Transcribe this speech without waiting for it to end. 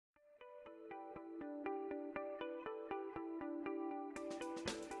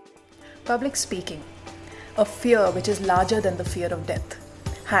Public speaking, a fear which is larger than the fear of death.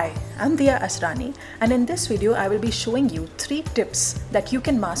 Hi, I'm Dia Asrani, and in this video I will be showing you 3 tips that you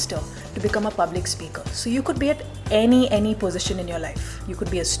can master to become a public speaker. So you could be at any position in your life. You could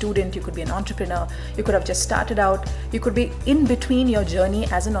be a student, you could be an entrepreneur, you could have just started out, you could be in between your journey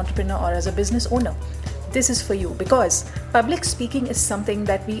as an entrepreneur or as a business owner. This is for you because public speaking is something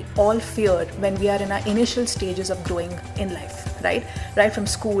that we all feared when we are in our initial stages of growing in life, right? Right from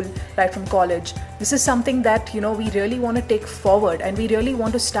school, right from college. This is something that, we really want to take forward and we really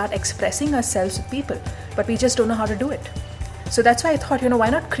want to start expressing ourselves with people, but we just don't know how to do it. So that's why I thought, why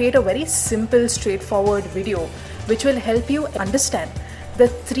not create a very simple, straightforward video which will help you understand the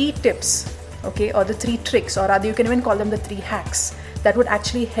 3 tips, okay, or the 3 tricks, or rather you can even call them the 3 hacks that would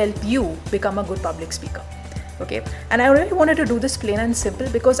actually help you become a good public speaker. Okay, and I really wanted to do this plain and simple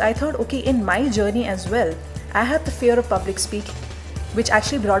because I thought, okay, in my journey as well, I had the fear of public speaking, which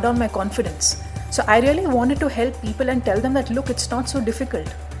actually brought down my confidence. So I really wanted to help people and tell them that, look, it's not so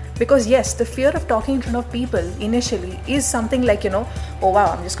difficult. Because yes, the fear of talking in front of people initially is something like, oh wow,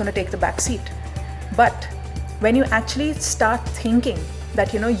 I'm just going to take the back seat. But when you actually start thinking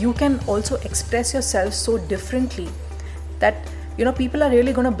that, you can also express yourself so differently that, people are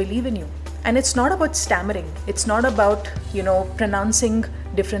really going to believe in you. And it's not about stammering. It's not about, pronouncing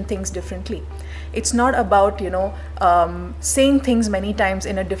different things differently. It's not about, saying things many times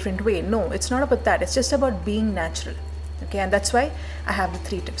in a different way. No, it's not about that. It's just about being natural. Okay, and that's why I have the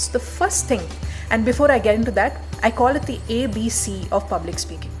 3 tips. The first thing, and before I get into that, I call it the ABC of public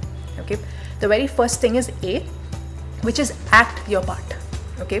speaking. Okay, the very first thing is A, which is act your part.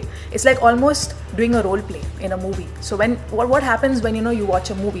 Okay, it's like almost doing a role play in a movie. So what happens when you watch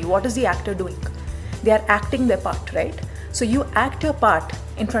a movie? What is the actor doing? They are acting their part, right? So you act your part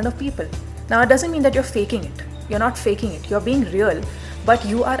in front of people. Now it doesn't mean that you're faking it. You're not faking it. You're being real, but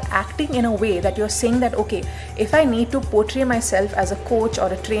you are acting in a way that you're saying that, okay, if I need to portray myself as a coach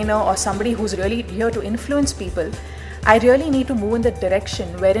or a trainer or somebody who's really here to influence people, I really need to move in the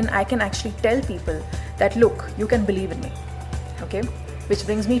direction wherein I can actually tell people that, look, you can believe in me. Okay, which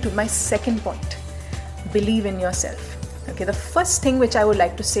brings me to my second point. Believe in yourself. Okay, the first thing which I would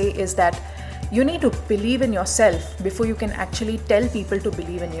like to say is that you need to believe in yourself before you can actually tell people to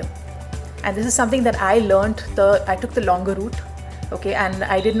believe in you. And this is something that I learned, I took the longer route. Okay, and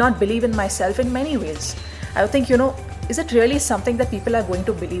I did not believe in myself in many ways. I would think, is it really something that people are going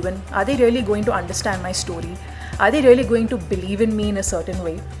to believe in? Are they really going to understand my story? Are they really going to believe in me in a certain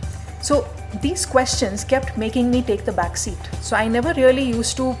way? So these questions kept making me take the back seat. So I never really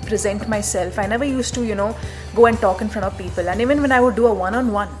used to present myself. I never used to, go and talk in front of people. And even when I would do a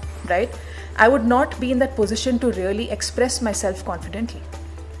one-on-one, right, I would not be in that position to really express myself confidently.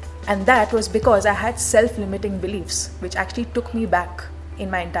 And that was because I had self-limiting beliefs, which actually took me back in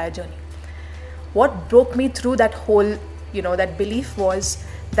my entire journey. What broke me through that whole, that belief was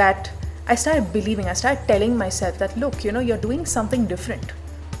that I started believing, I started telling myself that, look, you're doing something different.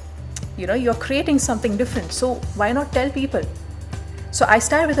 You're creating something different. So why not tell people? So I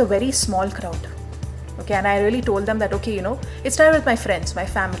started with a very small crowd. Okay, and I really told them that, okay, it started with my friends, my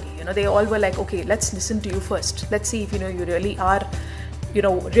family. They all were like, okay, let's listen to you first. Let's see if, you really are,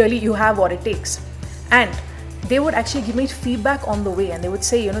 really you have what it takes. And they would actually give me feedback on the way, and they would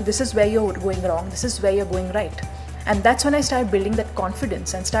say, this is where you're going wrong, this is where you're going right. And that's when I started building that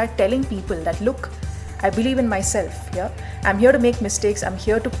confidence and started telling people that, look, I believe in myself. Yeah, I'm here to make mistakes. I'm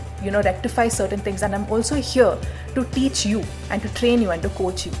here to, rectify certain things, and I'm also here to teach you and to train you and to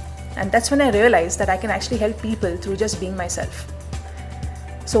coach you. And that's when I realized that I can actually help people through just being myself.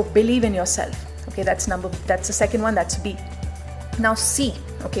 So believe in yourself. Okay, that's the second one. That's B. Now C.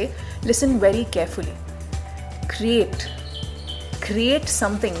 Okay, listen very carefully. Create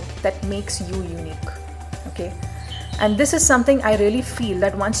something that makes you unique. Okay, and this is something I really feel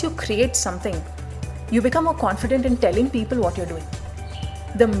that once you create something, you become more confident in telling people what you're doing.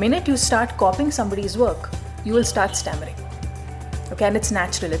 The minute you start copying somebody's work, you will start stammering. Okay, and it's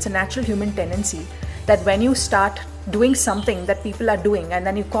natural. It's a natural human tendency that when you start doing something that people are doing and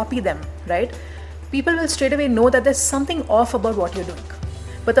then you copy them, right? People will straight away know that there's something off about what you're doing.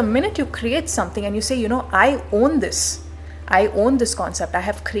 But the minute you create something and you say, I own this. I own this concept. I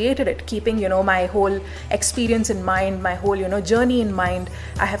have created it, keeping, my whole experience in mind, my whole, journey in mind.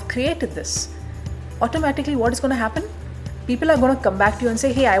 I have created this. Automatically, what is going to happen? People are going to come back to you and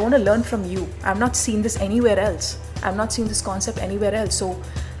say, hey, I want to learn from you. I've not seen this anywhere else. I've not seen this concept anywhere else. So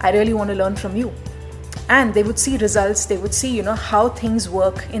I really want to learn from you. And they would see results. They would see, how things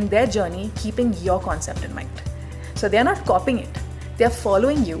work in their journey, keeping your concept in mind. So they're not copying it. They're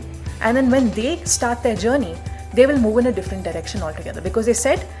following you. And then when they start their journey, they will move in a different direction altogether. Because they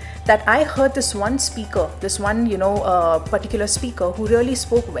said that I heard this one speaker, this one, particular speaker who really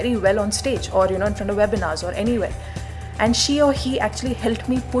spoke very well on stage or, in front of webinars or anywhere. And she or he actually helped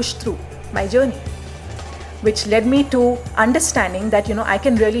me push through my journey, which led me to understanding that, I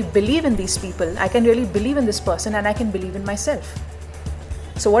can really believe in these people, I can really believe in this person, and I can believe in myself.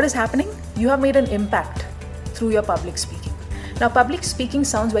 So what is happening? You have made an impact through your public speaking. Now, public speaking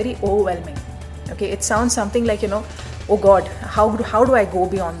sounds very overwhelming. Okay, it sounds something like, oh God, how do I go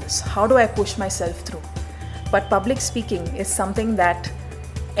beyond this? How do I push myself through? But public speaking is something that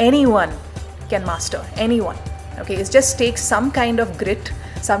anyone can master, anyone. Okay, it just takes some kind of grit,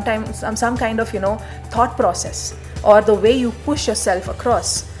 sometimes some kind of, thought process, or the way you push yourself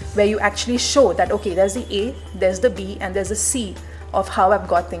across, where you actually show that, okay, there's the A, there's the B, and there's the C of how I've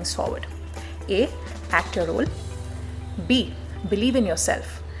got things forward. A, act your role. B, believe in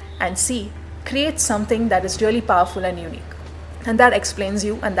yourself. And C, create something that is really powerful and unique. And that explains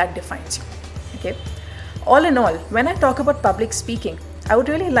you and that defines you. Okay. All in all, when I talk about public speaking, I would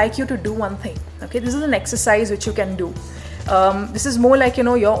really like you to do one thing. Okay, this is an exercise which you can do. This is more like,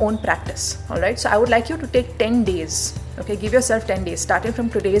 your own practice. All right. So I would like you to take 10 days. Okay, give yourself 10 days, starting from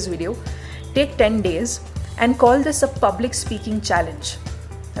today's video. Take 10 days and call this a public speaking challenge.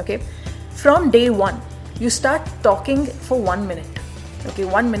 Okay. From day one, you start talking for 1 minute. Okay,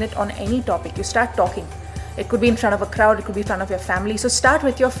 1 minute on any topic. You start talking. It could be in front of a crowd, it could be in front of your family. So start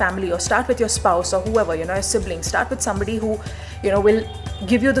with your family, or start with your spouse, or whoever, your sibling. Start with somebody who, will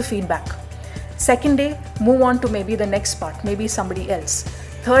give you the feedback. Second day, move on to maybe the next part, maybe somebody else.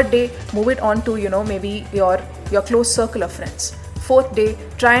 Third day, move it on to, maybe your close circle of friends. Fourth day,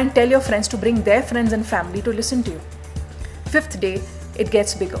 try and tell your friends to bring their friends and family to listen to you. Fifth day, it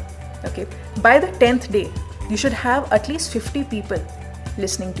gets bigger. Okay. By the 10th day, you should have at least 50 people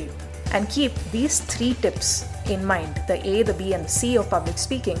listening to you. And keep these 3 tips in mind, the A, the B, and the C of public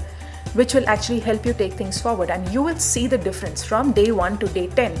speaking, which will actually help you take things forward. And you will see the difference from day 1 to day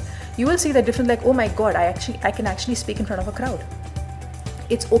 10. You will see the difference, like, oh my God, I can actually speak in front of a crowd.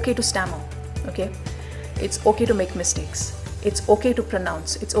 It's okay to stammer. Okay. It's okay to make mistakes. It's okay to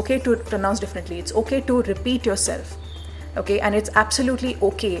pronounce. It's okay to pronounce differently. It's okay to repeat yourself. Okay. And it's absolutely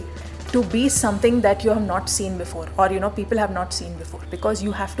okay to be something that you have not seen before, or people have not seen before, because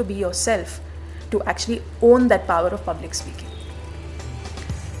you have to be yourself to actually own that power of public speaking.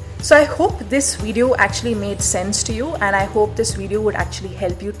 So I hope this video actually made sense to you, and I hope this video would actually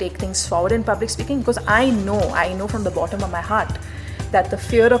help you take things forward in public speaking, because I know from the bottom of my heart that the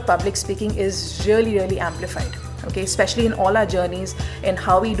fear of public speaking is really, really amplified. Okay, especially in all our journeys, in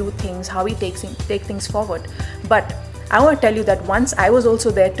how we do things, how we take things forward. But I want to tell you that once I was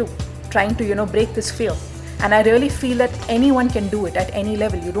also there too, trying to break this fear, and I really feel that anyone can do it at any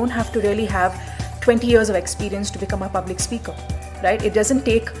level. You don't have to really have 20 years of experience to become a public speaker, right? It doesn't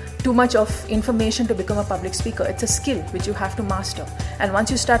take too much of information to become a public speaker. It's a skill which you have to master, and once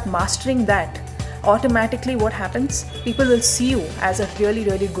you start mastering that, automatically what happens, people will see you as a really,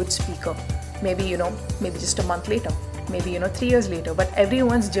 really good speaker. Maybe maybe just a month later, maybe 3 years later, but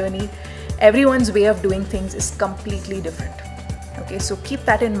everyone's journey, everyone's way of doing things is completely different. Okay, so keep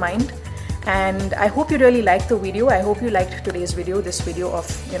that in mind, and I hope you really liked the video. I hope you liked today's video, this video of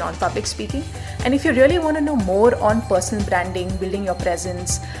on public speaking. And if you really want to know more on personal branding, building your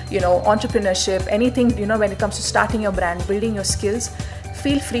presence, entrepreneurship, anything when it comes to starting your brand, building your skills,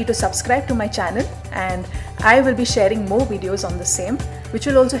 feel free to subscribe to my channel, and I will be sharing more videos on the same, which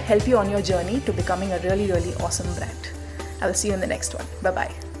will also help you on your journey to becoming a really, really awesome brand. I will see you in the next one. Bye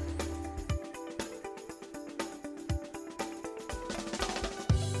bye.